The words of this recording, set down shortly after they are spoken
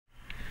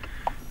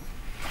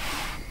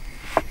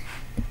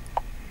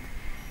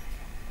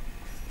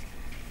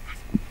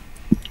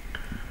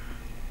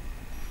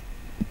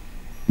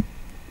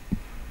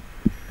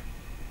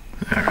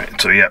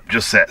So yep,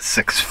 just at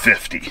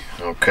 650.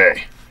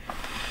 Okay.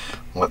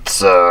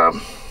 Let's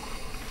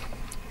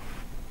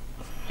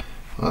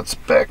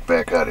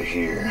back out of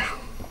here.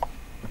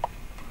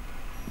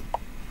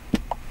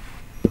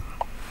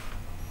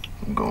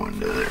 I'm going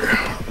to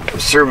their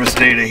service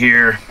data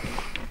here.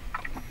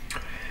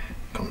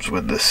 Comes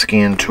with the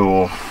scan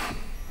tool.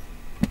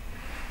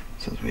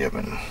 Says we have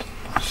a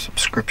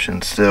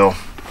subscription still.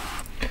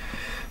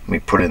 Let me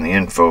put in the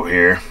info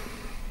here.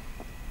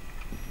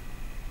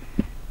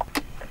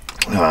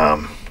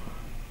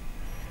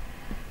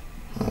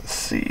 Let's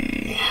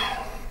see.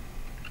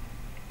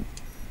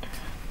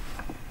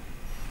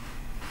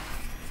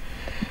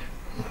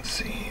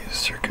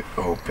 Circuit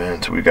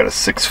open. So we got a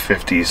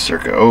 650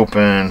 circuit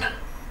open.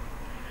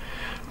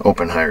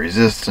 Open high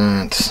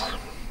resistance.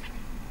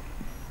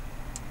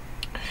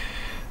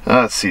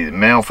 Let's see. The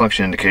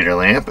malfunction indicator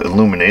lamp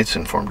illuminates,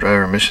 inform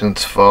driver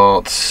emissions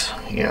faults.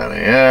 Yada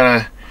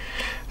yada.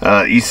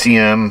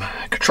 ECM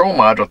control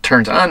module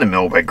turns on the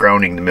mill by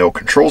grounding the mill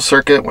control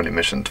circuit when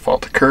emissions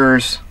fault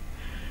occurs.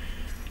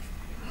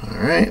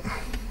 Alright.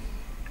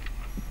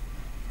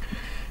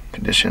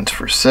 Conditions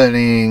for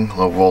setting,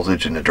 low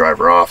voltage in the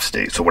driver off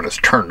state. So when it's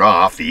turned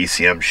off, the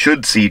ECM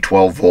should see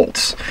 12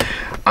 volts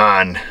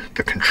on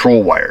the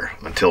control wire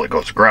until it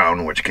goes to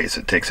ground, in which case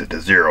it takes it to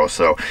 0.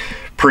 So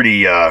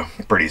pretty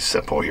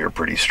simple here,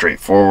 pretty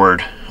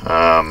straightforward.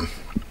 I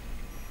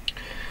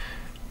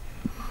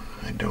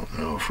don't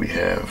know if we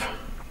have,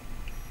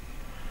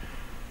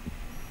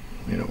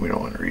 we don't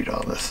want to read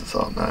all this. It's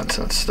all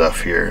nonsense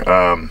stuff here.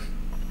 Let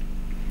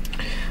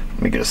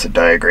me get us a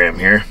diagram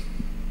here.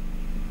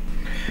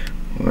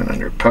 We went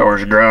under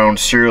powers, ground,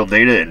 serial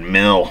data, and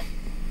mill.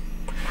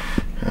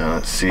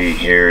 Let's see,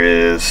 here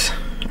is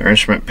our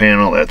instrument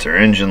panel. That's our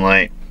engine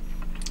light.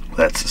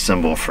 That's the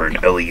symbol for an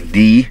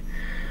LED.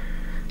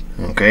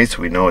 Okay,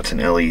 so we know it's an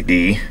LED,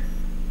 at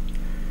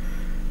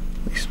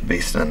least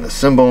based on the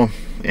symbol.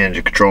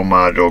 Engine control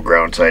module,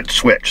 ground side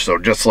switch. So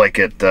just like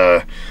it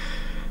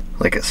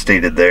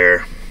stated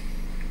there.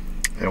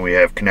 And we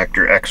have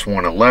connector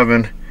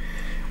X111.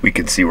 We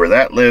can see where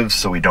that lives,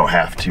 so we don't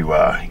have to,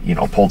 you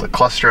know, pull the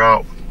cluster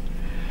out.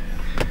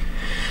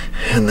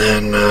 And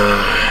then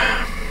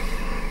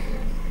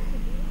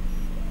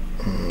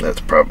that's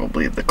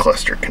probably the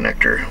cluster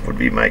connector, would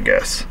be my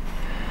guess.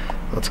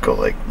 Let's go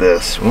like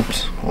this.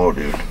 Whoops. Whoa,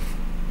 dude.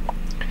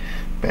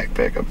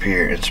 Back up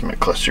here.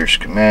 Instrument cluster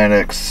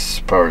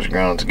schematics, powers,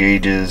 grounds,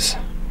 gauges.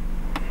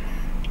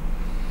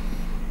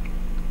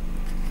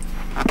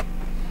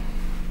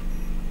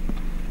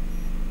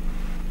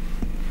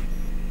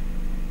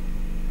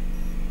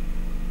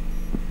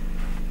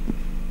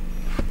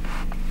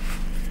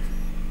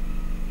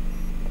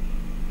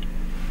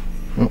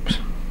 Oops.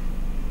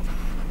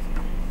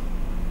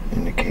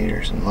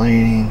 Indicators and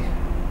lighting.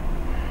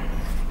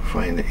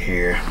 Find it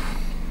here.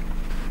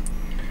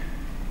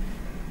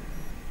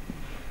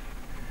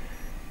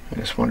 I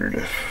just wondered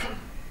if,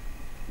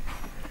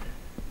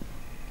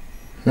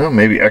 no,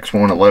 maybe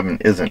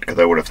X111 isn't, because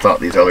I would have thought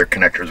these other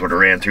connectors would have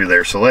ran through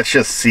there. So let's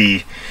just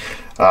see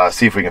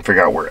if we can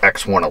figure out where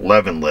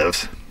X111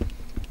 lives.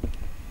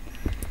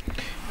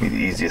 Be the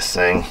easiest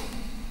thing.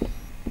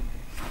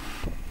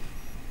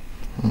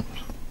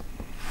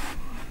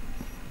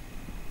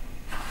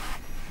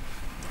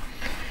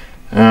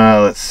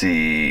 Let's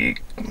see,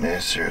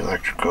 Master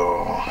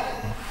Electrical,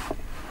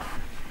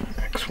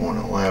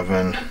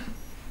 X111.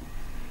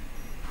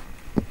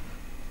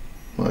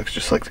 Looks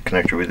just like the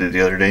connector we did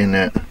the other day in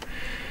that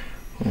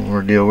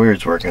ordeal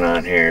Weird's working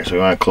on here. So we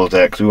want to close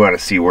that because we want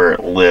to see where it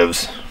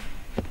lives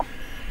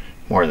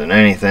more than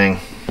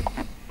anything.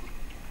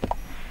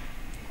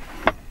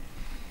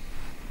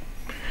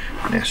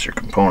 Master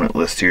component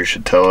list here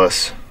should tell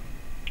us.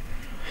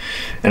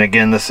 And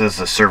again, this is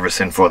the service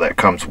info that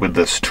comes with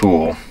this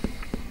tool.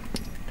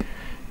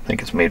 I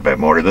think it's made by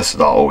Motor. This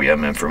is all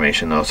OEM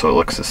information though, so it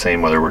looks the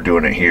same whether we're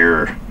doing it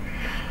here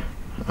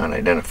on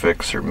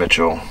Identifix or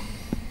Mitchell.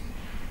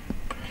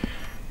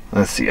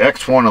 Let's see,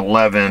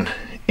 X111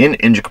 in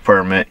engine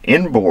compartment,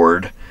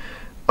 inboard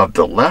of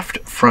the left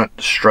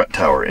front strut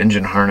tower,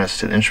 engine harness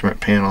to the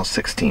instrument panel,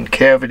 16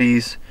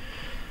 cavities.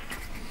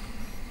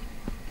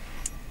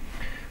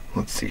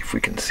 Let's see if we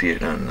can see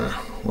it on the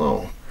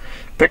little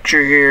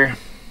picture here.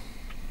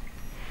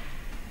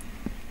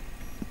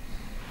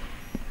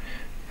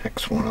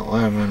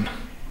 X111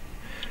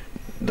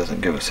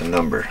 doesn't give us a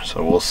number,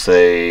 so we'll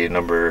say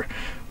number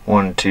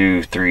 1,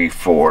 2, 3,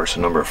 4.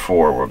 So number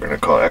 4 we're going to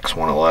call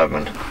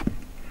X111.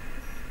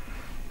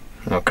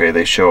 Okay,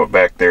 they show it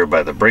back there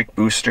by the brake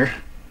booster.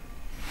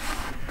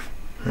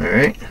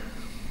 Alright.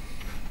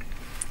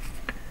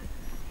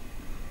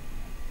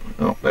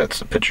 Oh, that's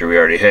the picture we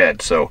already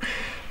had. So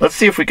let's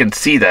see if we can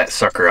see that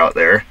sucker out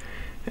there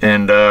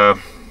and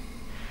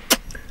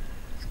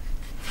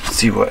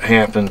see what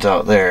happens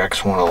out there.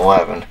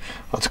 X111.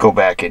 Let's go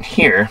back in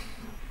here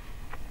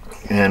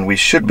and we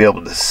should be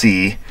able to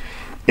see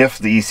if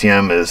the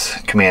ECM is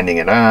commanding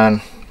it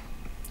on.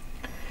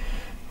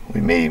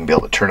 We may even be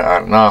able to turn it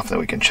on and off, then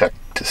we can check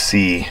to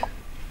see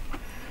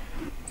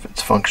if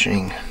it's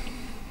functioning.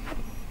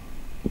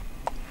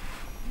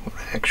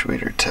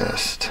 Actuator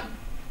test.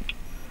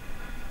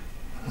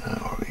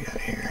 What do we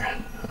got here?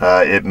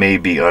 It may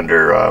be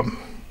under,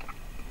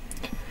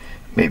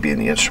 maybe in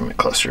the instrument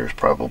cluster is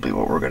probably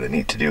what we're going to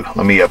need to do.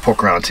 Let me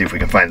poke around and see if we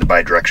can find the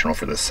bidirectional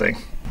for this thing.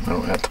 I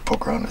don't have to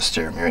poke around to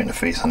stare me right in the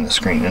face on the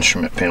screen.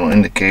 Instrument panel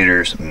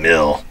indicators,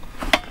 mil.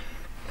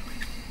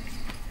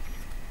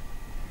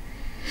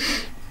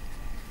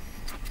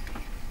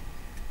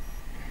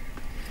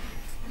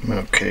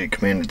 Okay,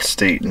 commanded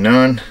state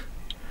none.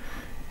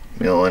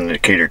 Mil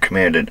indicator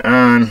commanded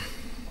on.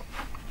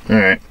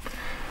 Alright.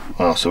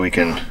 Well, so we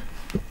can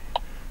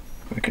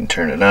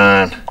turn it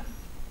on.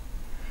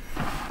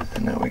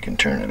 And then we can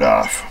turn it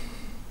off.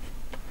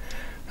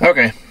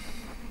 Okay.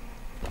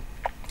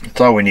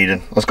 That's all we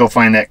needed. Let's go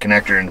find that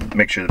connector and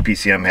make sure the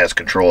PCM has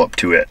control up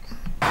to it.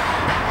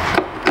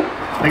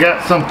 I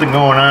got something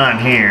going on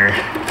here.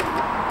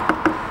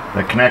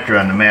 The connector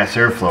on the mass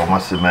airflow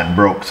must have been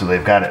broke, so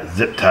they've got it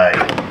zip tied.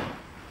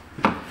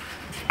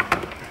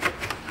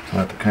 So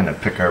we'll have to kind of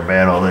pick our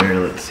battle there.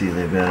 Let's see,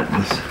 they've got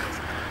this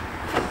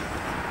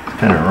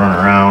kind of run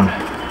around.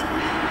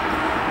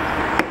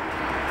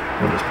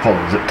 We'll just pull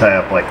the zip tie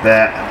up like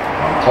that.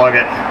 Unplug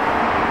it.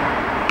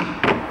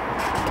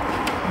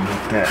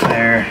 Get that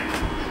there.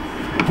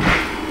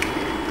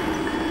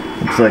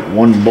 Looks like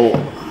one bolt.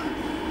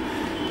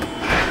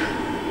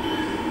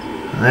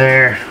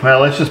 There. Well,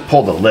 let's just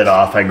pull the lid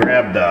off. I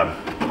grabbed a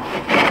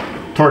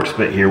Torx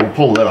bit here. We'll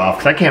pull the lid off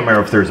because I can't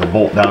remember if there's a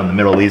bolt down in the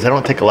middle of these. I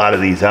don't take a lot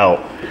of these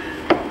out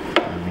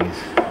on these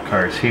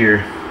cars here.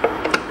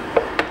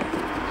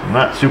 I'm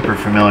not super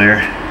familiar.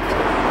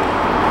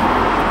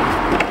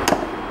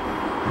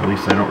 At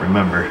least I don't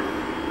remember.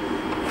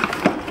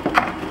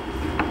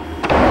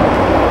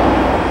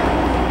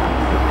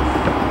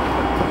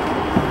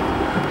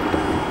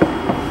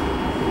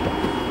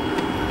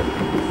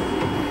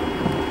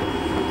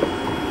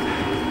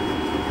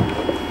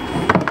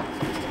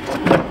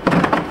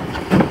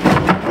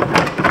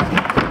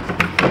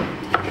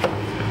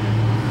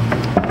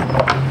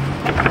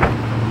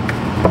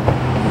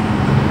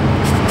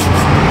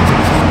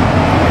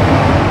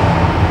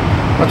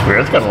 That's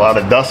weird. It's got a lot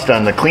of dust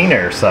on the clean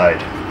air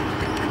side.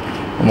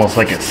 Almost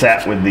like it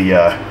sat with the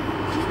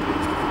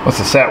must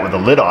have sat with the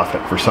lid off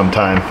it for some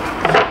time.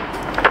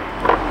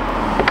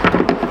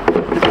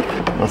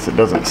 Unless it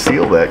doesn't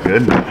seal that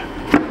good.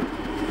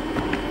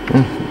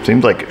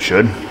 Seems like it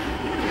should.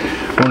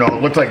 Oh no,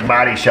 it looks like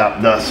body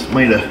shop dust.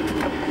 Might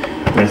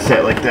have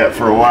sat like that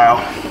for a while.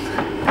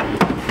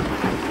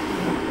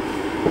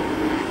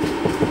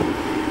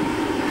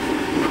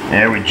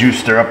 There, we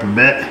juiced her up a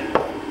bit.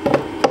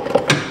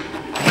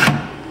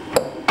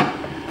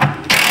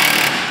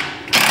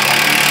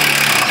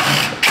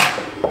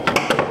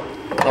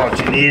 What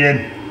you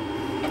needed.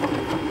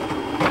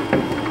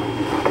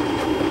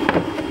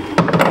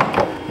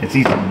 I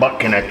see some butt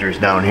connectors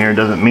down here.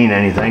 Doesn't mean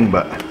anything,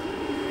 but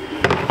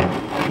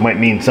might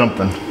mean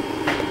something.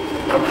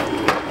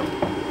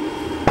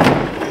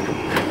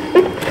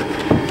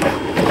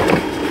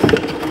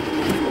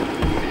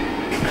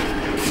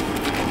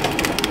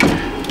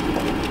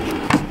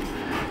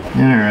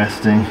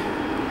 Interesting.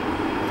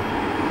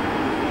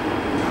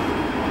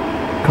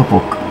 Couple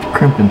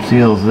crimping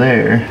seals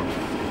there.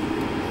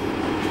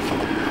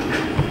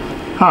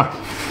 Huh.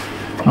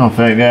 I don't know if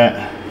I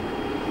got...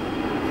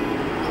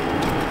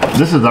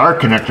 This is our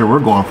connector we're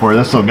going for.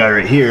 This little guy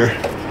right here.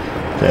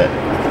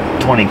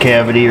 That 20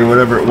 cavity or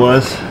whatever it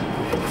was.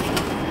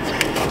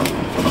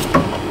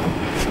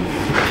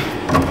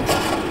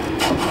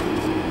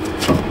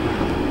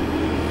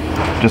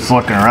 Just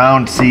looking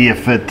around, see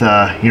if it,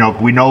 you know,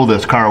 we know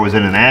this car was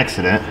in an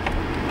accident.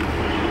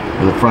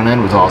 The front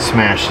end was all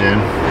smashed in.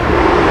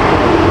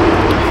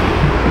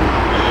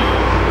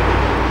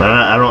 But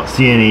I don't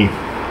see any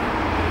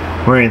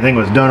where anything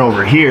was done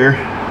over here.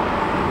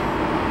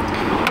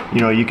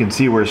 You know, you can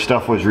see where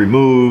stuff was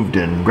removed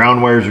and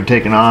ground wires were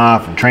taken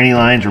off and training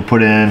lines were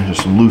put in.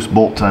 There's some loose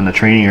bolts on the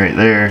training right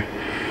there.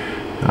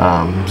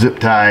 Zip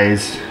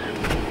ties.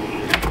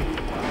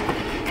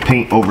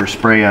 Paint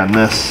overspray on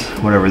this,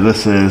 whatever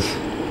this is.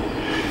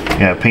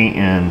 Yeah, paint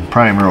and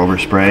primer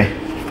overspray.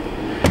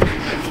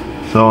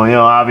 So, you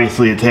know,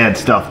 obviously it's had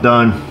stuff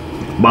done.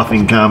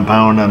 Buffing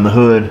compound on the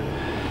hood.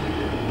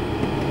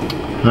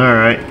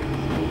 Alright.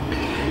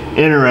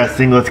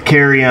 Interesting. Let's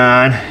carry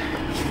on.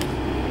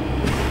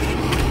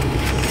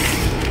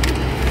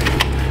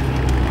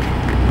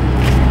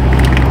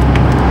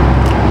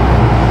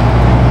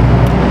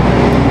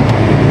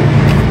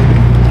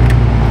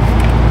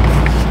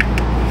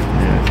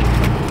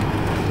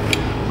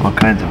 All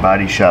kinds of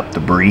body shop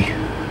debris.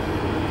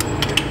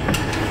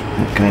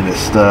 That kind of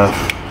stuff.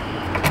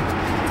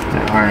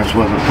 That harness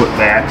wasn't put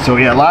back. So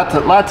yeah, lots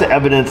of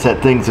evidence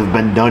that things have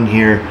been done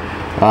here.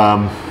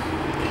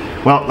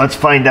 Well, let's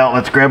find out.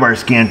 Let's grab our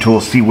scan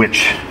tool, see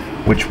which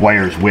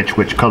wires,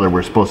 which color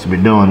we're supposed to be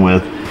dealing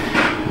with.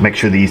 Make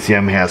sure the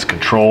ECM has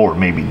control, or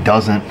maybe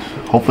doesn't.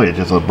 Hopefully it's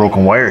just a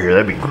broken wire here.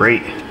 That'd be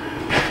great.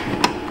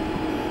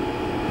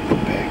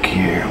 Back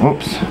here.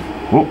 Whoops.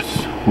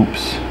 Whoops.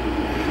 Whoops.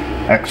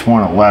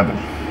 X111.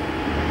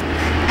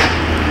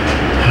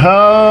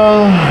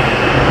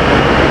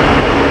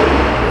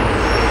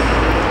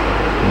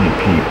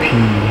 EPP.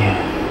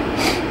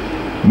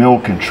 Mill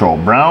control,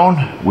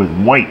 brown with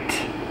white.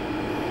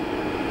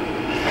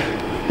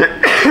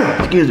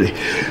 Excuse me.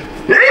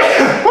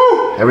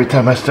 Every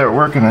time I start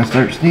working, I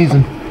start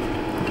sneezing.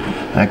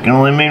 That can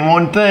only mean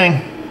one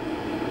thing.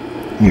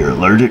 You're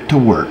allergic to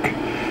work.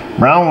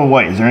 Brown with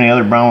white. Is there any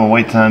other brown with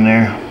whites on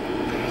there?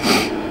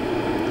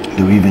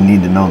 Do we even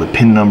need to know the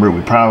pin number?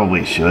 We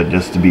probably should,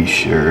 just to be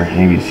sure.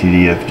 A, B, C,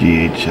 D, F,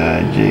 G, H,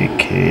 I, J,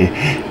 K.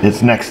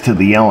 It's next to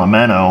the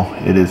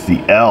LMNO. It is the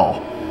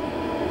L.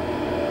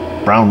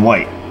 Brown,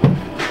 white.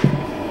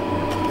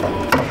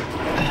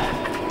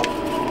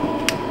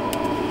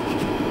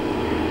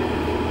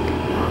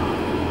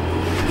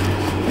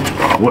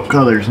 What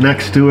color's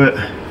next to it?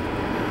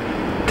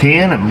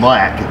 Tan and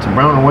black. It's a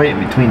brown and white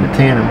between the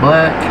tan and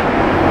black.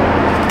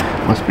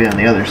 Must be on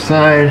the other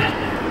side.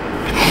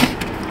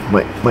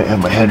 Might have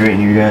my head right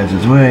in your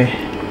guys' way.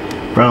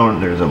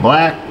 Brown, there's a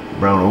black,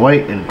 brown and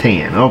white, and a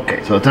tan.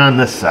 Okay, so it's on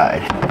this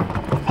side.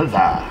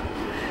 Huzzah!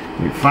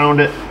 We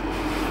found it.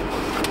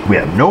 We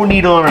have no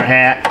needle in our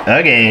hat.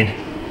 Again.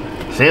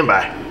 Stand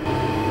by.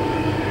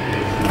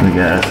 We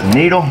got us a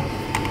needle.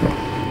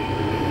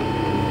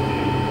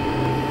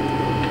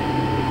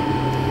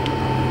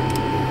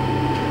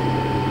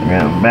 We're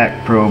gonna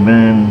back probe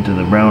in to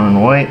the brown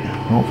and white.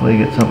 Hopefully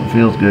get something that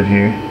feels good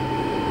here.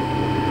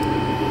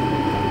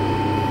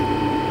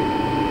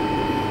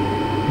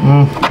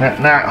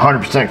 Not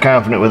 100%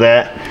 confident with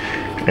that.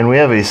 And we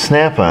have a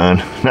Snap-on,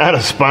 not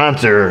a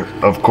sponsor,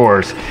 of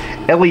course,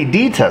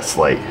 LED test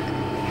light.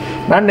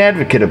 Not an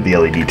advocate of the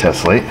LED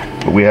test light,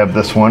 but we have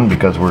this one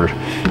because we're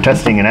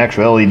testing an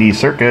actual LED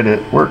circuit.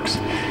 It works.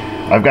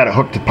 I've got it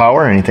hooked to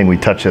power. Anything we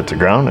touch at the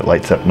ground, it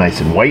lights up nice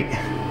and white.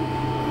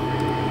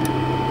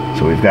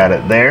 So we've got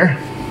it there.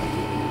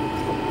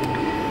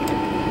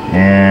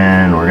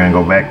 And we're gonna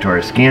go back to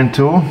our scan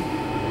tool.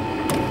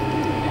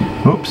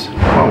 Oops.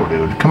 Whoa,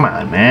 dude. Come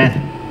on,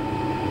 man.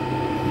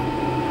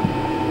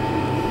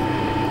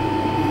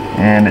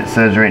 And it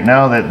says right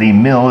now that the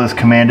mill is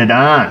commanded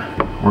on.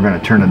 We're going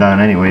to turn it on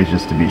anyways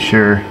just to be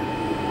sure.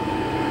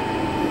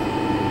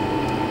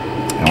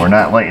 And we're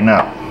not lighting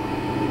up.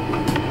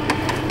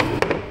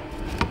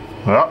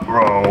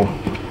 Uh-oh.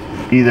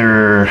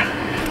 Either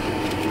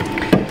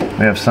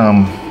we have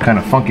some kind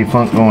of funky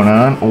funk going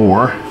on,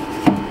 or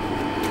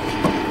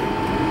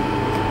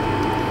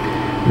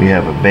we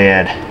have a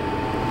bad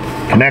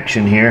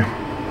connection here.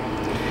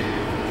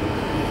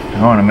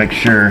 I want to make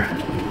sure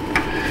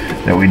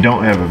that we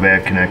don't have a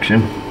bad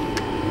connection.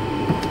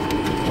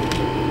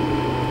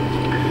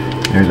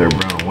 There's our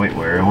brown and white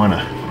wire. I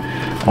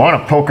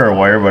want to poke our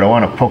wire, but I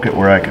want to poke it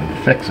where I can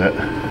fix it.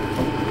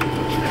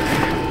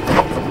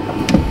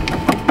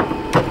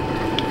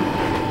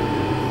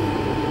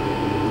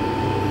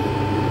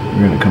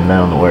 We're going to come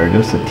down the wire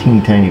just a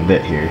teeny tiny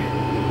bit here.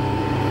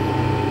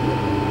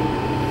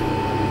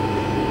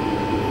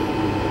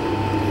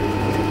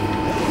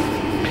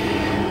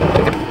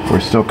 We're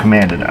still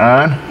commanded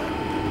on,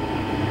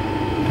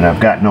 and I've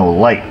got no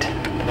light.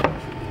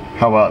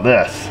 How about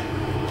this?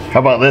 How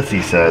about this,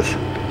 he says.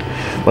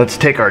 Let's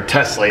take our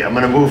test light. I'm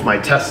going to move my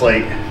test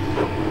light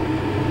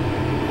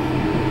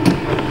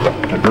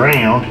to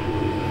ground.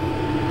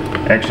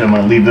 Actually, I'm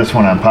going to leave this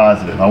one on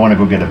positive. I want to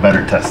go get a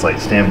better test light.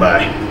 Stand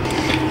by.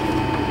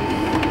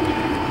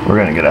 We're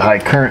going to get a high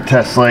current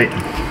test light.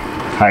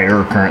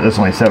 Higher current. This is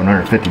only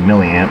 750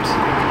 milliamps.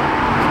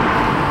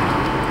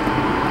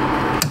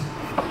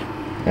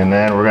 And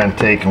then we're going to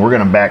take and we're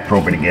going to back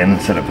probe it again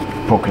instead of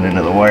poking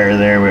into the wire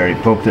there. We already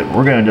poked it.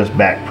 We're going to just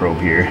back probe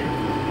here.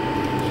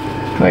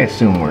 I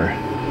assume we're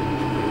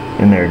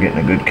in there getting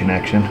a good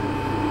connection.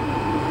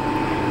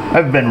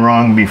 I've been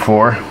wrong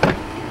before.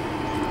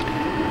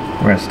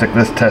 We're going to stick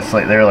this test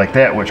light there like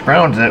that, which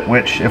grounds it,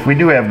 which if we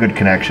do have good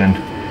connection,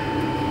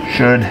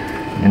 should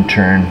in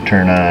turn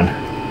turn on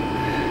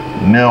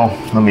the mill.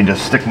 Let me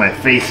just stick my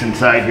face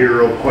inside here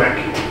real quick.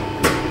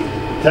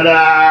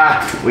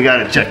 Ta-da! We got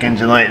a check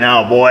engine light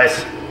now,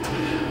 boys.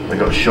 Let me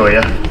go show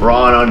you.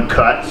 Raw and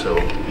uncut, so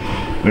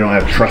we don't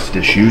have trust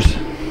issues.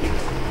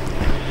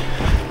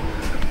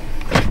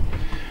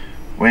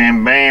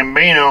 Wham bam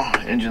bino,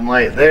 engine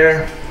light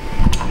there.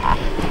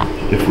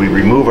 If we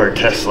remove our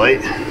test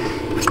light,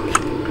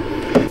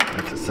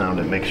 that's the sound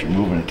it makes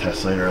removing a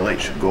test light. Our light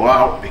should go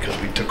out because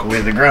we took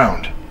away the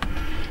ground.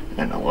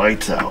 And the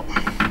light's out.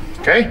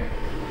 Okay?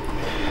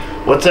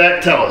 What's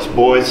that tell us,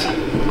 boys?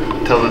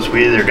 Tell us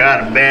we either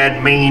got a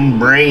bad main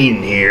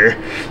brain here,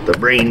 the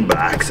brain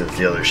box as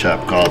the other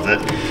shop calls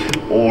it,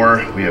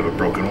 or we have a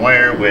broken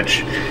wire,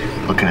 which,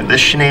 looking at this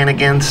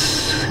shenanigans,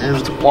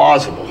 is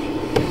plausible.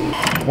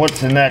 What's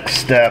the next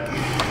step?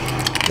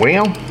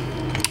 Well,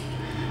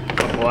 a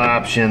couple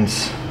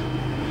options.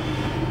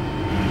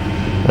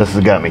 This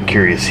has got me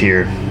curious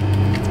here.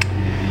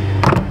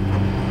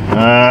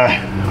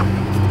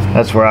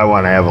 That's where I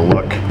want to have a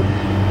look.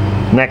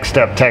 Next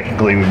step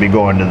technically would be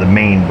going to the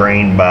main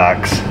brain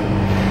box.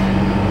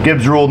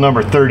 Gibbs rule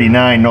number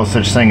 39, no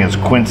such thing as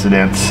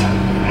coincidence.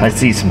 I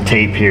see some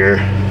tape here.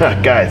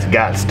 Guys,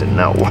 gots to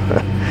know.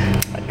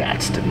 I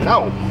gots to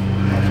know.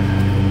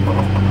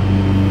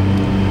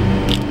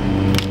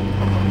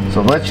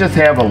 So let's just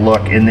have a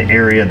look in the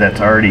area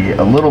that's already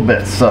a little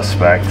bit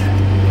suspect.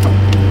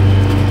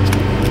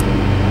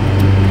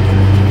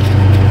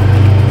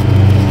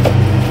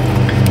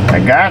 I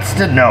gots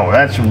to know.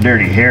 That's from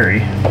Dirty Harry.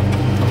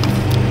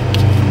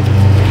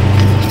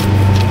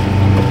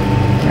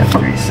 That's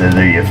where he said,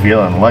 "Are you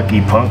feeling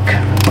lucky, punk?"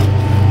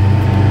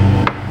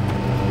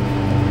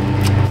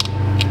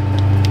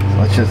 So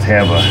let's just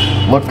have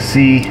a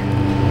look-see.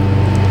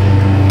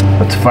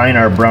 Let's find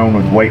our brown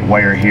with white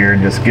wire here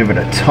and just give it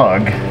a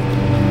tug.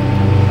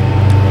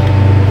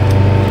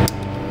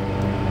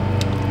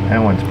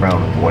 That one's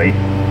brown with white.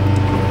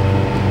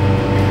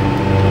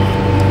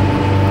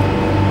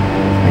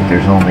 I think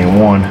there's only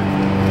one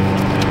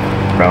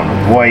brown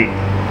with white.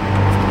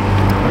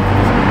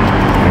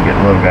 Gonna get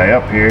the little guy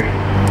up here.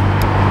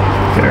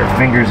 Get our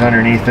fingers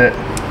underneath it.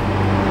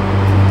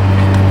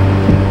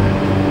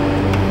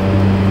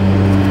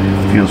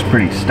 Feels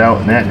pretty stout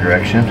in that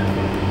direction.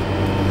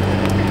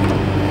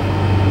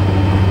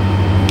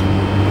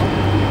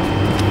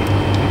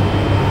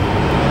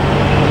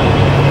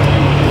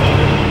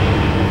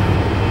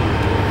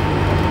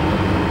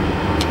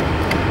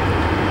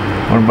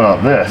 What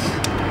about this?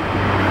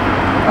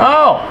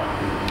 Oh!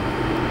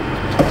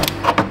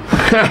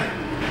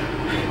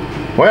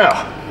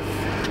 Well,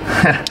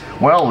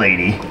 well,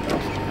 lady,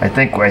 I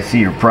think I see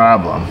your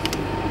problem.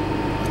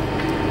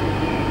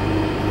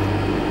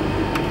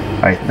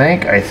 I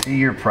think I see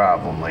your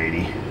problem,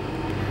 lady.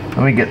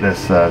 Let me get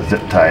this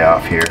zip tie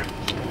off here.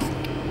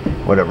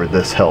 Whatever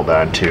this held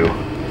on to.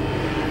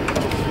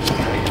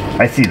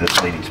 I see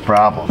this lady's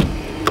problem.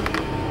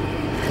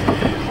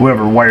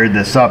 Whoever wired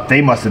this up,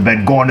 they must have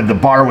been going to the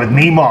bar with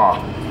me,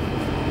 Ma.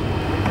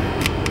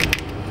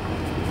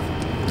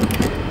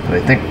 But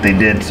I think they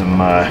did some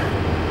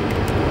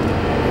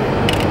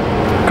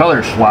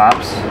color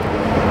swaps.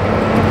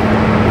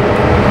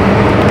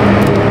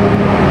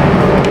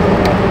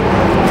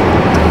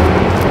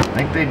 I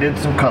think they did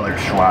some color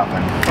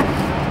swapping.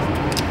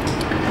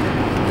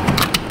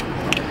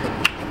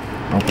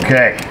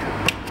 Okay.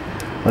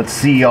 Let's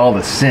see all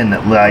the sin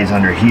that lies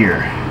under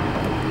here.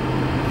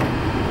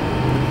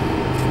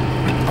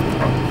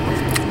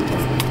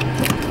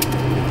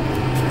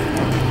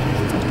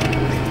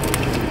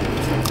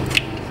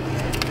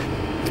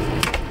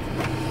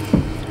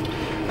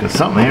 Cause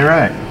something ain't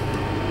right.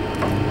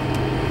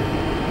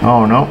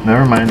 Oh no,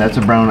 never mind. That's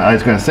a brown. I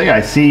was gonna say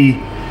I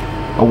see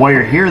a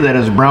wire here that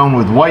is brown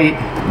with white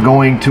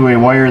going to a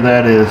wire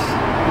that is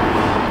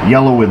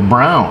yellow with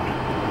brown.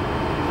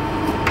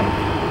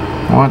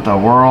 What the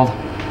world?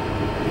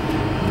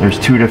 There's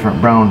two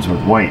different browns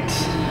with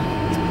whites.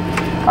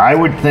 I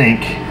would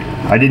think,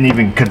 I didn't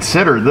even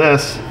consider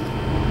this.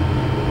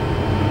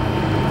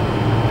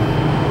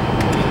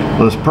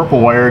 This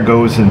purple wire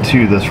goes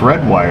into this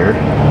red wire.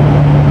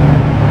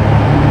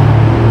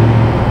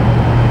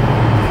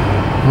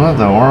 What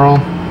the world?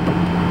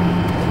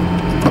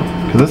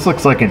 Because this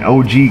looks like an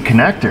OG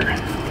connector.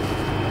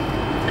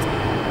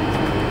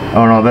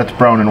 Oh no, that's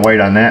brown and white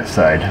on that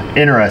side.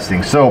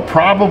 Interesting. So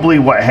probably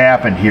what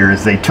happened here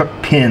is they took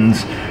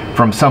pins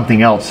from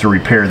something else to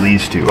repair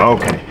these two.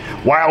 Okay.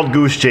 Wild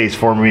goose chase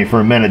for me for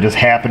a minute. Just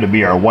happened to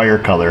be our wire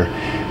color.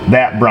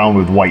 That brown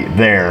with white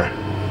there.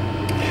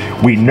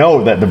 We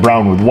know that the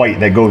brown with white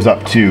that goes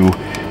up to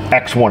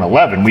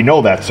X111, we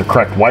know that's the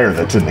correct wire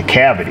that's in the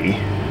cavity.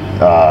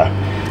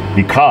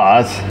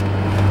 Because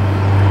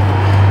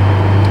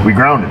we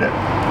grounded it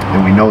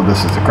and we know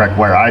this is the correct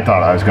wire. I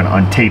thought I was going to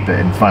untape it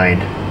and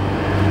find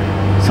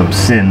some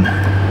sin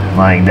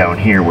lying down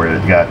here where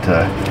it got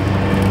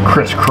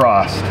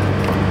crisscrossed.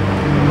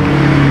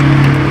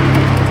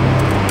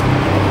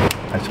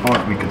 I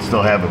suppose we could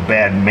still have a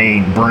bad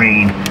main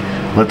brain.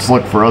 Let's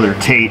look for other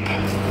tape.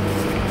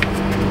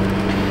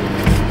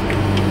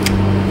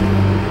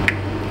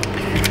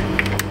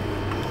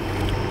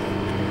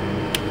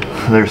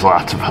 There's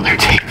lots of other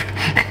tape.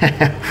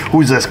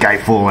 Who's this guy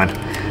fooling?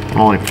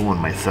 I'm only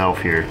fooling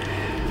myself here.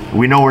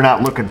 We know we're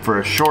not looking for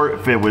a short.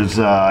 If it was,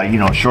 you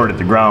know, short at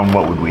the ground,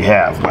 what would we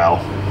have?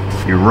 Well,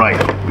 you're right.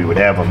 We would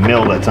have a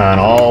mill that's on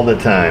all the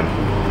time.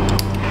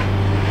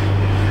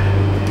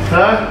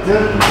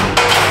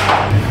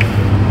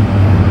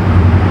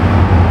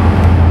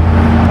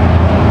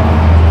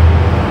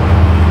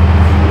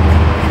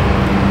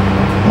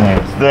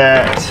 There's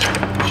that.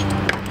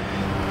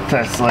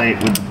 Test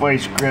light with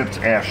vice grips,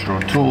 Astro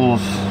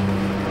tools,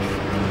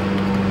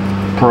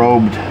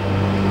 probed.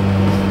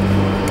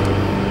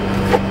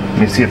 Let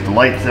me see if the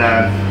light's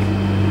on.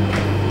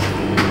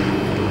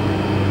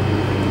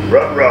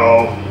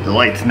 Ruh-roh, the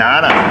light's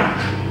not on.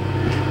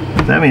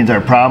 That means our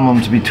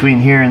problem's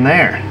between here and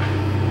there.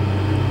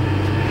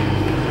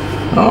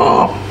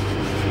 Oh.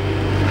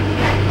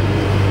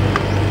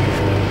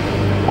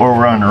 Or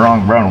we're on the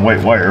wrong brown and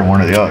white wire, one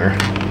or the other.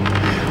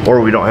 Or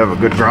we don't have a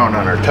good ground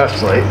on our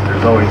test light.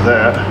 There's always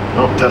that.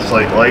 Oh, test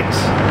light lights.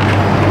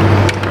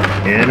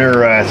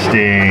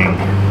 Interesting.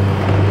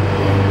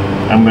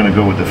 I'm gonna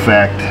go with the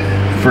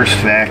first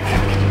fact,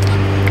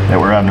 that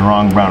we're on the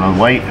wrong brown and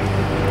white.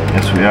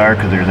 Yes, we are,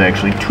 because there's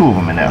actually 2 of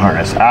them in that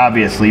harness.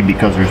 Obviously,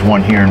 because there's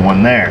one here and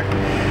one there.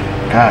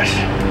 Gosh.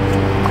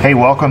 Hey,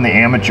 welcome to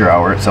Amateur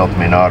Hour at South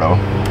Main Auto.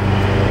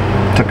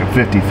 Took a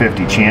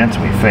 50-50 chance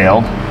and we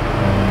failed.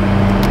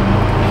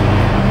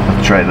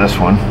 Let's try this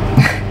one.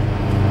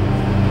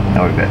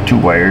 Now we've got 2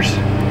 wires.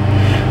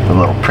 The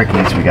little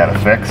pricklies we gotta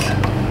fix.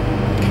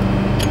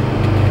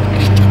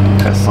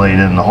 Got slide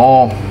in the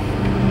hole.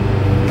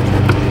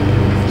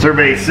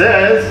 Survey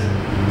says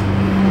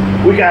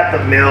we got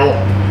the mill.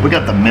 We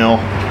got the mill.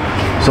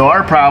 So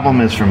our problem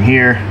is from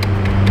here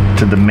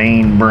to the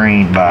main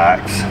brain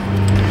box.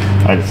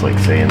 I just like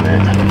saying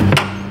that.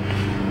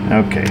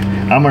 Okay,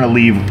 I'm gonna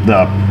leave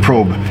the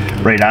probe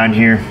right on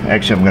here.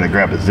 Actually, I'm gonna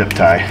grab a zip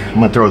tie. I'm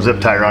gonna throw a zip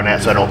tie around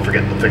that so I don't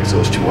forget to fix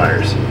those 2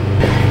 wires.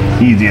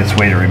 Easiest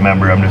way to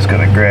remember, I'm just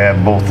gonna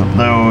grab both of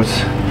those.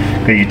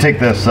 Okay, you take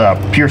this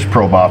Pierce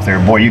probe off there,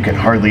 boy, you can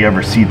hardly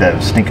ever see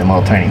those stinking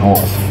little tiny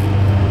holes.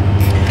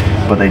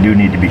 But they do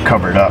need to be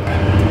covered up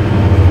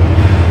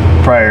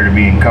prior to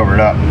being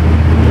covered up.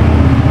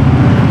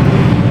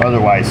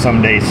 Otherwise,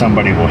 someday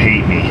somebody will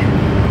hate me.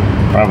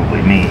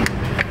 Probably me.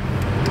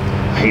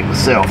 I hate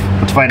myself.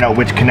 Let's find out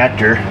which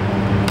connector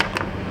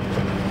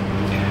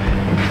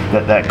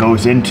that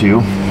goes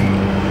into.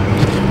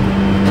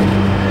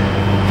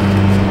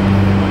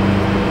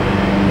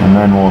 And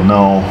then we'll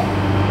know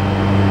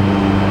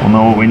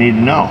what we need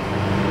to know.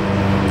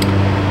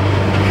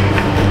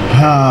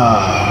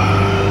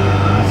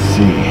 Let's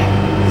see.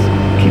 Let's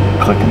keep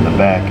clicking the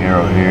back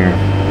arrow here.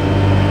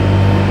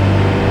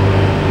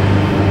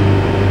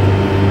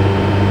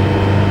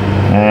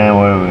 And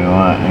what do we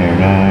want here?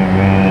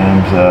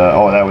 Diagrams.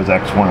 Oh, that was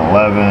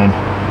X111.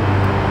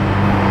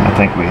 I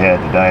think we had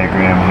the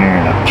diagram here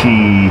in a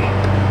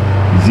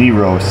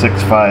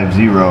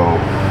P0650.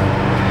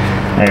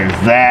 There's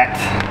that.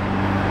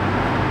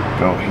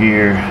 Go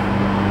here.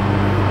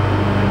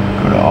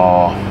 Go to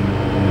all.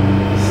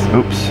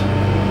 Oops.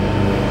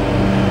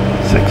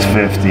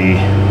 650.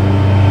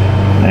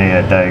 They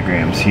had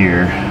diagrams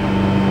here.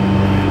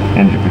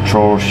 Engine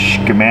control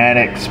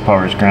schematics,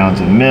 powers, grounds,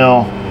 and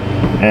mill.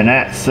 And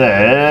that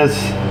says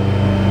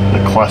the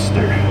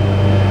cluster.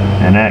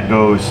 And that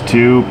goes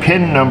to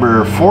pin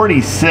number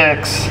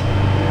 46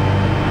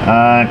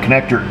 on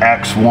connector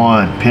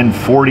X1. Pin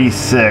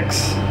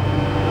 46.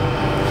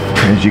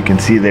 As you can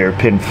see there,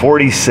 pin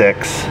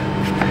 46.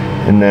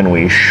 And then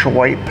we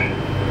swipe,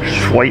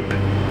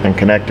 and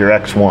connector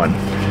X1.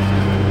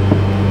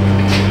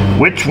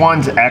 Which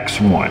one's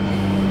X1?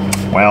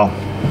 Well,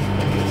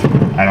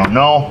 I don't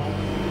know.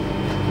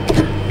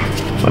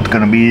 So it's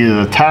going to be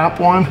either the top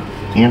one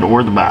and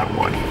or the bottom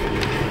one.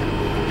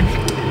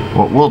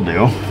 What we'll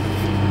do,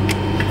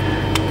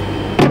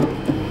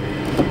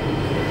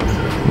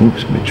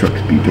 oops, my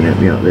truck's beeping at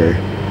me out there.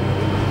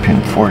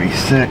 Pin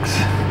 46.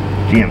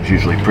 GM's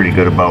usually pretty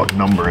good about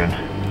numbering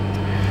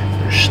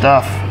their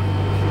stuff.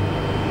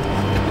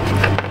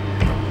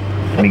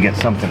 Let me get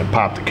something to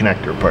pop the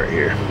connector apart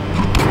here.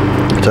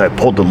 So I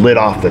pulled the lid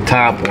off the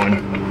top one.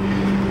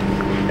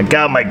 I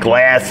got my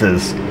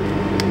glasses.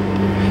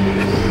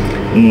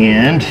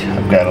 And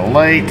I've got a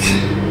light.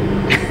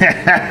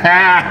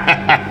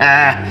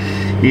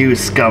 You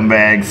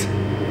scumbags.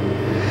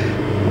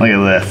 Look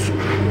at this.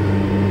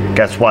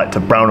 Guess what? It's a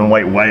brown and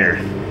white wire.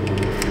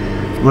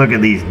 Look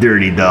at these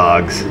dirty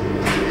dogs.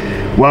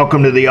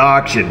 Welcome to the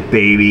auction,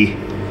 baby.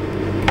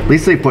 At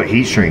least they put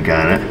heat shrink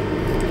on it.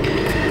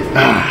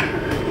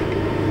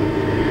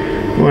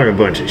 What a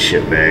bunch of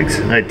shitbags,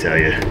 I tell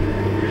you.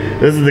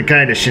 This is the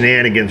kind of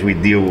shenanigans we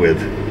deal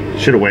with.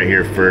 Should have went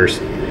here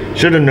first.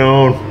 Should have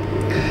known.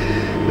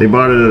 They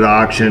bought it at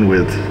auction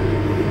with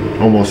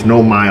almost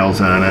no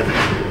miles on it.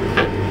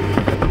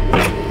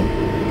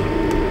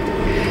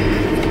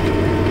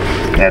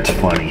 That's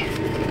funny.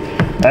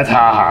 That's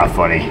ha-ha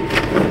funny.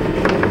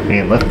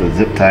 Man, left the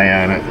zip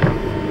tie on it.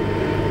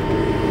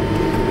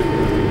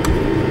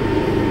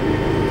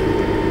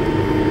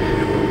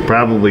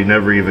 Probably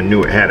never even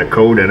knew it had a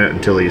code in it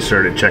until he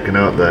started checking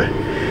out the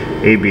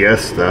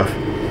ABS stuff.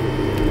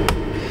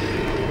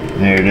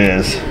 There it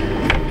is.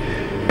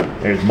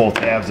 There's both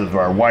halves of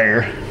our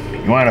wire.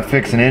 You want to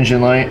fix an engine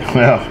light?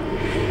 Well,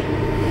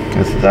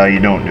 this is how you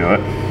don't do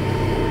it.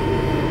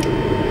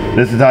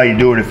 This is how you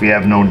do it if you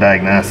have no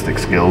diagnostic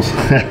skills.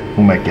 Who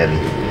am I kidding?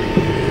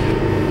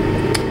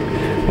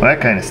 Well,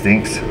 that kind of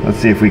stinks. Let's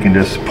see if we can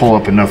just pull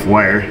up enough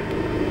wire.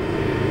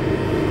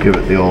 Give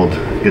it the old,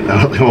 get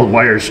out the old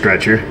wire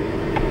stretcher.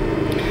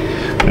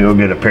 We'll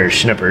get a pair of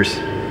snippers.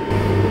 See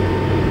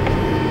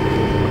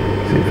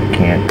if we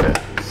can't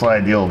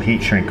slide the old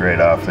heat shrink right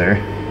off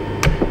there.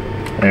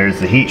 There's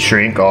the heat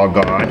shrink all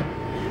gone.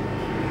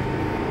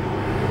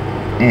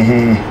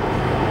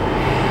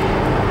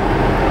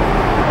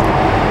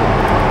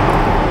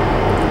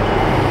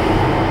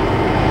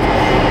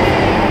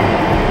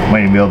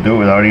 Might even be able to do it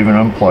without even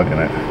unplugging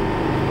it.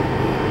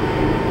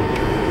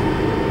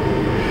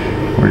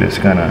 We're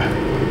just gonna,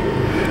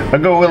 I'll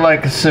go with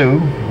like a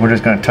Sue. We're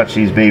just gonna touch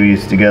these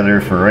babies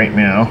together for right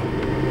now.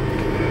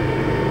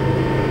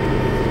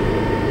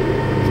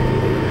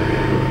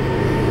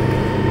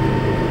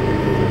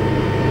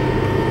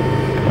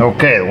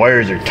 Okay, the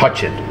wires are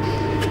touching.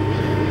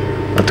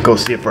 Let's go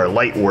see if our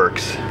light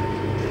works.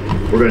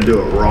 We're gonna do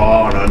it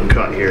raw and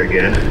uncut here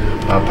again.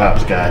 My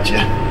pop's got you.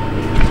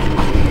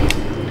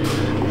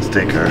 Let's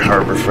take our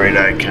Harbor Freight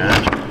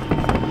icon.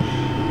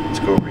 Let's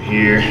go over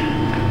here.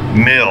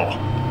 Mill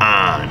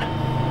on.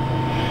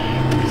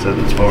 It says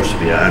it's supposed to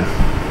be on.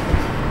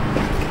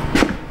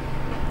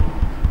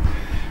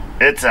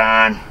 It's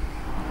on.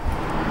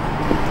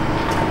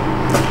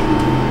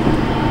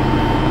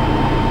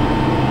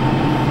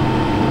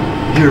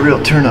 You're a real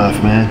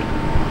turnoff, man.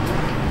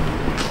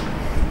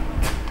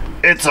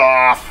 It's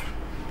off.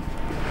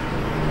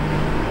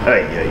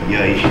 Ay, ay,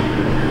 ay.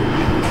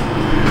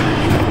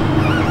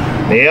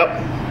 Yep.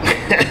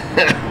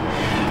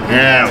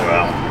 Yeah,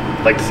 well,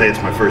 I'd like to say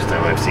it's my first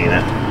time I've seen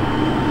it.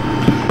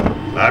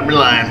 I'd be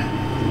lying.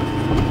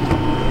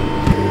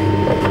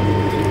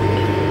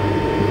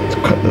 Let's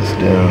cut this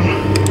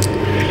down.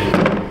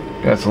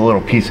 Got us a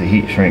little piece of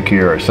heat shrink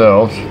here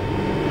ourselves.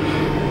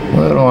 A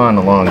little on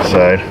the long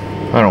side.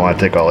 I don't want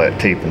to take all that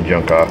tape and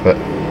junk off it.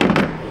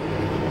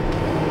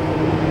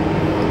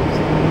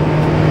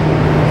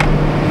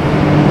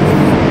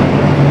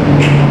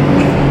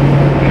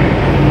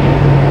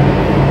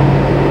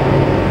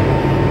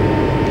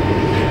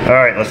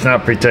 Alright, let's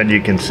not pretend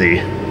you can see.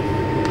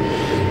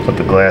 Put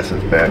the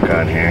glasses back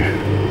on here.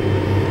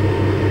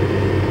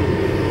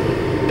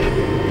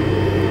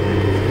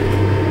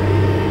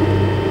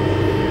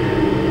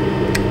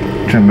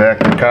 Trim back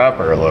the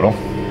copper a little.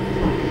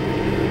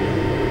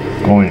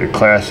 Going to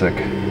classic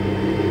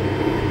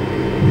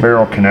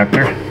barrel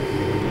connector.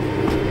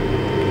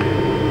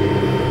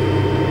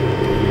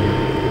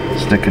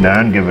 Stick it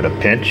on, give it a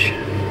pinch.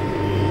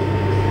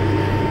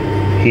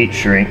 Heat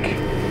shrink.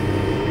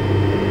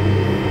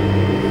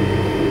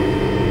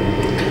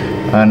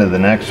 Onto the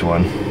next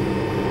one.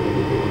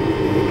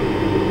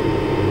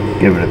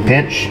 Give it a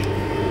pinch.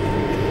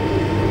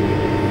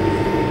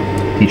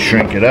 Heat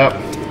shrink it up.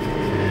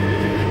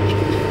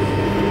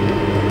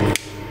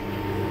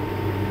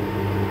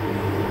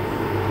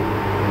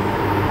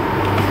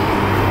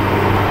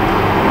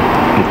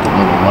 Get the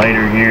little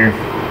lighter here.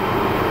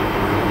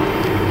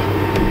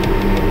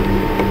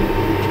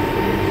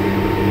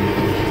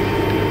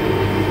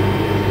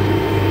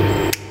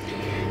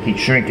 Heat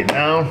shrink it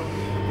down.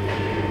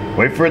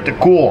 Wait for it to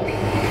cool.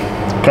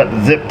 Cut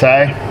the zip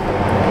tie.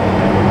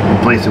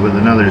 Replace it with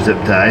another zip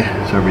tie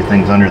so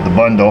everything's under the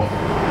bundle.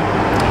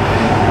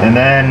 And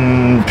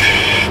then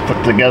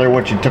put together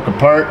what you took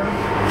apart.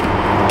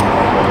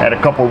 Had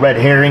a couple red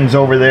herrings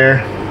over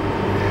there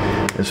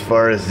as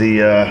far as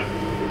the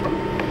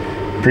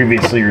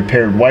previously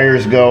repaired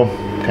wires go.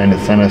 Kind of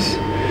sent us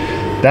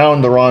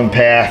down the wrong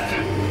path.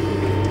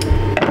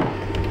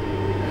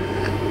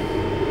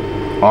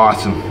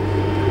 Awesome.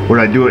 Would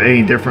I do it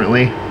any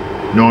differently?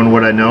 Knowing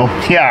what I know?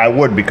 Yeah, I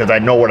would, because I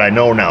know what I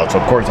know now, so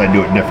of course I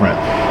do it different.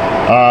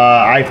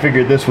 I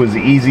figured this was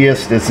the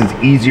easiest. This is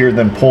easier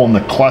than pulling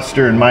the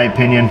cluster, in my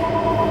opinion.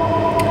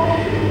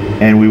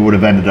 And we would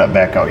have ended up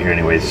back out here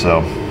anyways, so.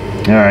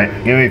 Alright,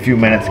 give me a few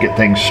minutes to get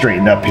things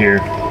straightened up here.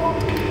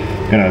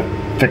 Gonna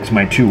fix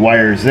my two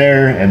wires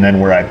there, and then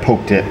where I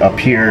poked it up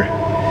here,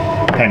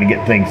 kind of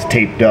get things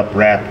taped up,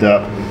 wrapped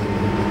up,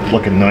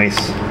 looking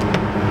nice.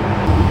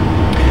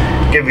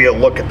 Give you a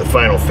look at the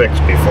final fix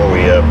before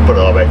we put it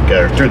all back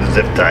together. Threw the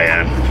zip tie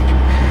on.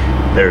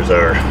 There's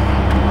our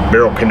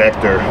barrel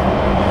connector,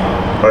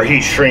 our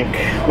heat shrink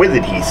with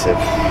adhesive.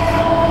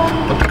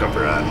 Put the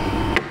cover on.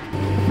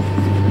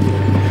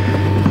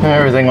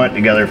 Everything went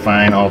together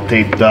fine, all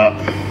taped up.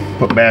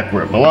 Put back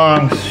where it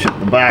belongs. Shut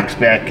the box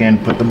back in.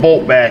 Put the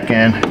bolt back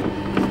in.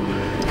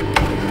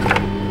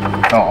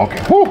 Oh,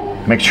 okay. Woo!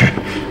 Make sure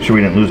we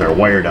didn't lose our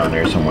wire down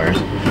there somewhere.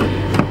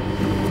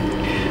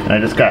 And I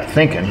just got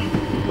thinking.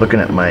 Looking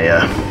at my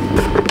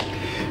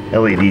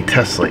LED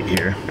test light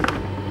here.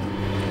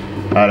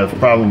 Out of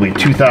probably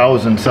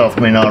 2,000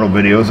 self-made auto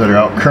videos that are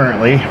out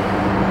currently,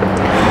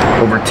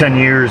 over 10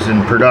 years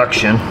in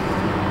production,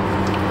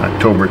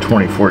 October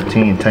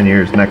 2014, 10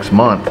 years next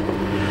month,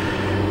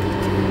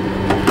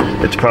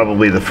 it's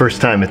probably the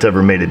first time it's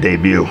ever made a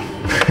debut.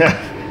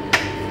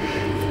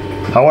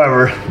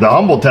 However, the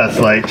humble test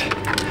light,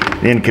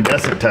 the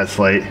incandescent test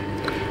light,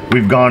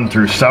 we've gone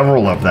through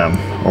several of them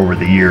over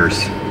the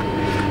years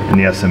in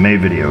the SMA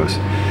videos.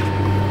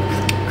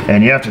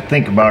 And you have to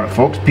think about it,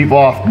 folks. People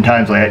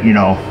oftentimes, like, you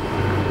know,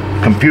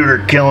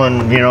 computer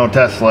killing, you know,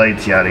 test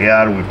lights, yada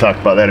yada. We've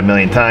talked about that a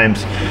million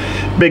times.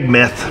 Big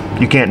myth.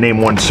 You can't name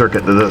one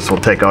circuit that this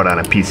will take out on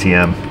a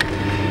PCM.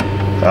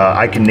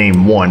 I can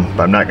name one,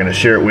 but I'm not going to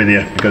share it with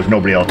you because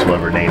nobody else will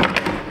ever name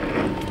it.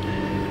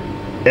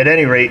 At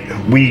any rate,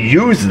 we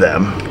use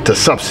them to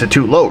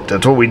substitute load.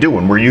 That's what we do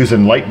when we're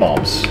using light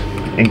bulbs.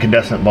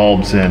 Incandescent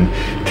bulbs in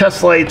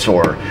test lights,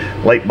 or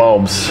light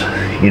bulbs,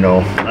 you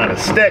know, on a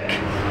stick.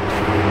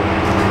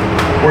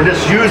 We're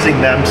just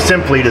using them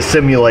simply to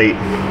simulate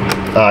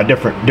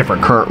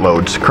different current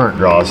loads, current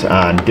draws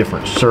on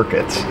different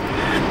circuits.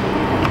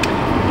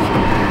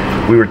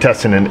 We were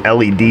testing an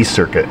LED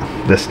circuit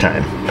this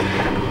time.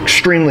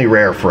 extremely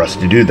rare for us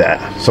to do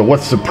that. So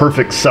what's the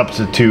perfect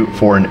substitute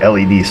for an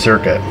LED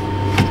circuit?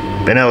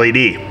 An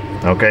LED,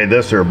 okay,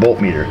 this or a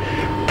voltmeter.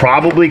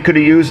 Probably could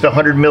have used a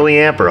 100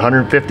 milliamp or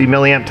 150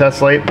 milliamp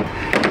test light.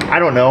 I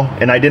don't know,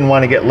 and I didn't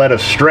want to get led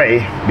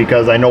astray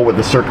because I know what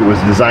the circuit was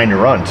designed to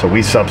run, so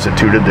we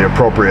substituted the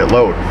appropriate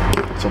load.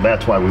 So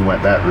that's why we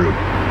went that route.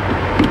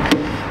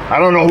 I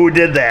don't know who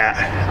did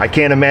that. I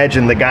can't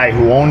imagine the guy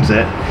who owns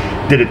it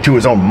did it to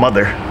his own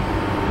mother.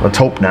 Let's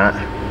hope not.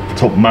 Let's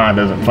hope Ma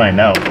doesn't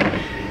find out.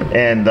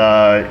 And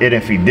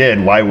if he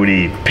did, why would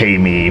he pay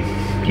me,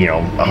 you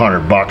know,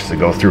 $100 to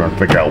go through and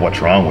figure out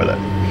what's wrong with it?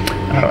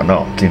 I don't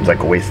know. It seems like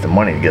a waste of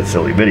money to get a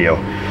silly video.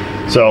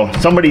 So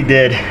somebody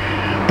did,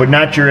 but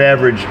not your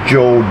average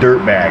Joe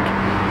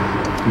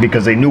dirtbag,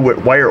 because they knew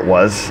what wire it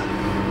was.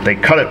 They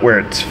cut it where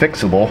it's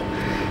fixable.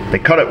 They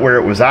cut it where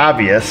it was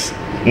obvious,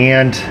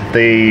 and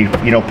they,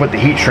 you know, put the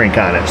heat shrink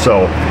on it.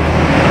 So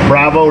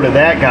bravo to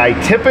that guy.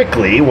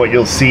 Typically what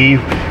you'll see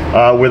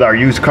with our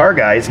used car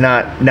guys,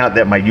 not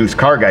that my used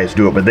car guys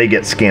do it, but they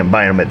get scammed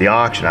buying them at the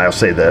auction. I'll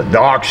say the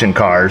auction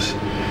cars,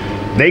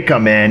 they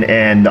come in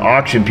and the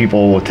auction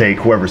people will take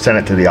whoever sent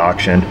it to the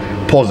auction,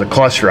 pulls the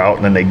cluster out,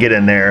 and then they get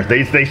in there.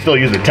 They still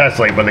use a test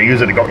light, but they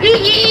use it to go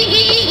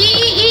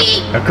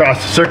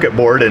across the circuit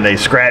board, and they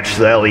scratch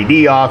the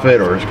LED off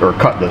it or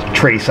cut the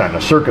trace on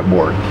the circuit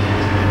board.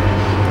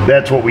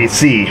 That's what we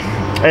see.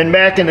 And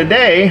back in the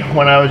day,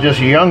 when I was just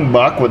a young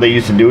buck, what they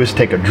used to do is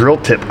take a drill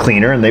tip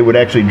cleaner, and they would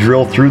actually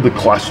drill through the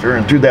cluster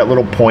and through that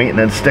little point, and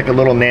then stick a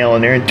little nail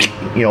in there and,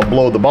 you know,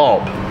 blow the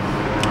bulb.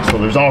 So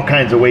there's all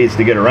kinds of ways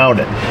to get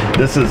around it.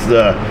 This is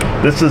the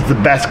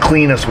best,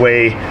 cleanest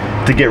way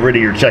to get rid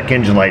of your check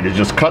engine light, is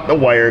just cut the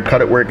wire,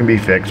 cut it where it can be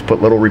fixed,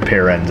 put little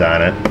repair ends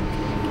on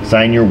it,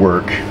 sign your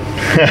work.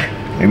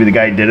 Maybe the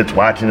guy did it's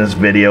watching this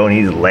video and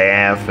he's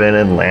laughing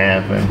and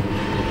laughing.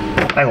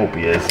 I hope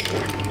he is.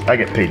 I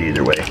get paid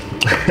either way.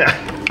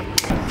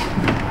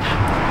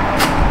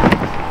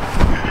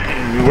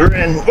 We're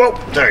in, whoa,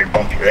 sorry,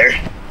 bump you there.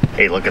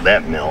 Hey, look at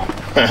that mill.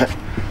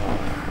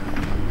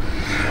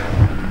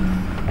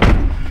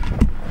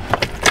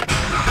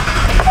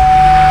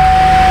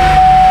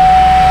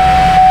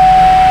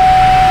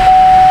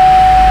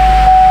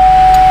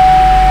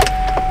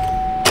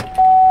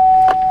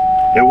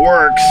 It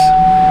works.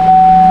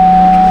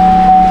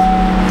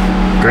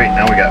 Great,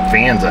 now we got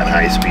fans on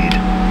high speed.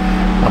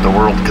 What the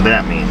world could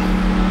that mean?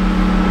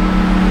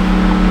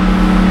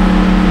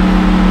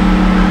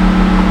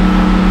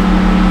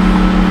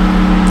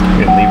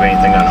 Didn't leave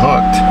anything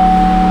unhooked.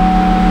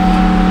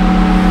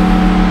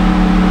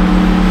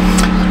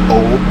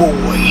 Oh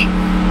boy.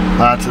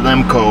 Lots of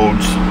them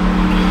codes.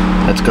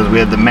 That's because we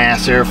had the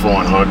mass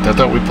airflow unhooked. I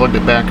thought we plugged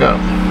it back up.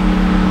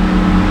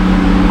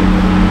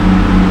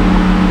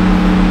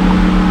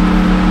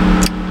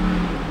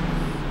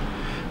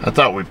 I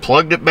thought we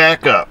plugged it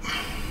back up.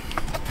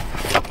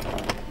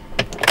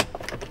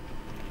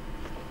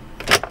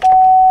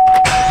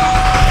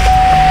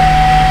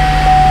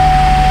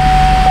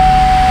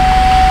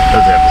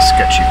 Does have a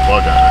sketchy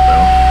plug on it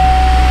though.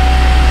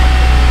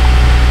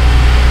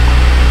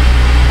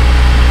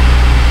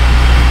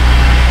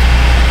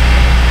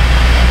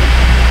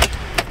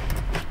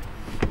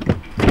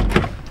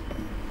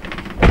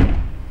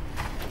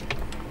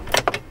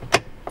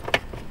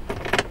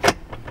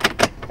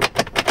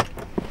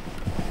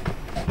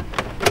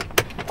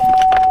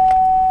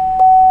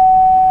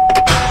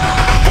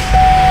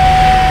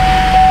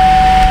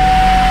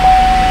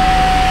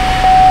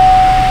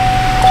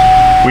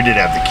 We did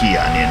have the key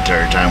on the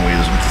entire time we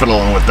was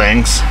fiddling with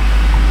things.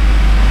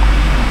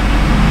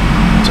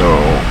 So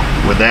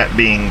with that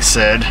being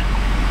said,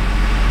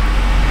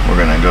 we're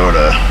gonna go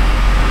to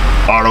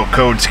auto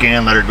code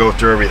scan, let her go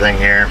through everything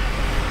here,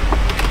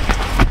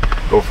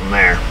 go from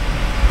there.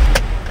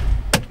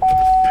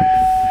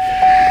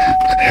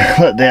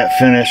 Let that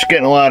finish.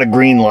 Getting a lot of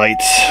green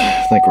lights.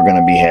 I think we're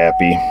gonna be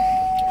happy.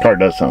 Car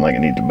does sound like it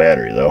needs a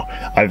battery though.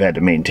 I've had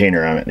to maintain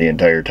her on it the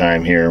entire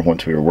time here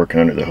once we were working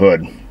under the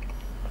hood.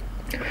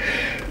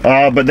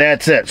 But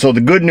that's it. So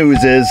the good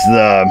news is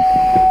the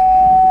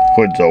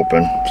hood's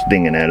open. It's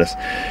dinging at us.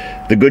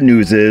 The good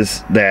news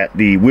is that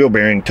the wheel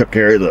bearing took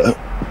care of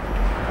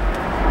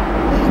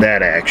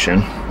that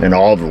action and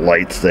all the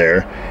lights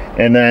there.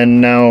 And then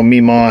now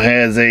Meemaw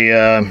has a,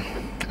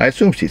 I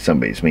assume she's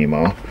somebody's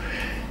Meemaw,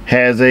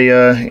 has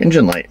a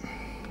engine light.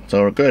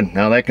 So we're good.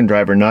 Now that can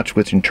drive her nuts,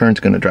 which in turn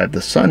is going to drive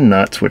the son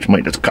nuts, which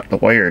might just cut the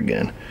wire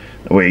again.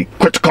 That way,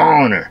 quit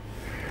calling her.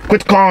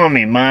 Quit calling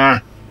me,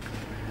 Ma.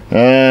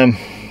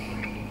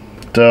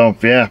 So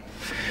yeah,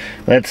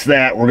 that's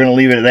that. We're gonna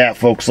leave it at that,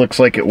 folks. Looks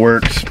like it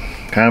works.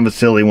 Kind of a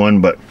silly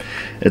one, but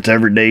it's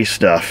everyday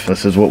stuff.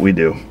 This is what we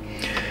do,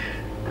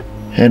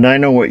 and I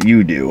know what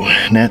you do,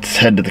 and that's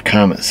head to the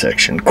comment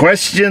section.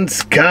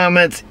 Questions,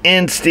 comments,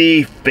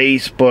 Insta,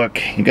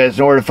 Facebook. You guys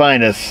know where to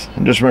find us.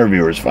 And just remember,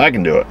 viewers, if I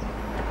can do it,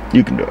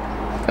 you can do it.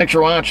 Thanks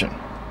for watching.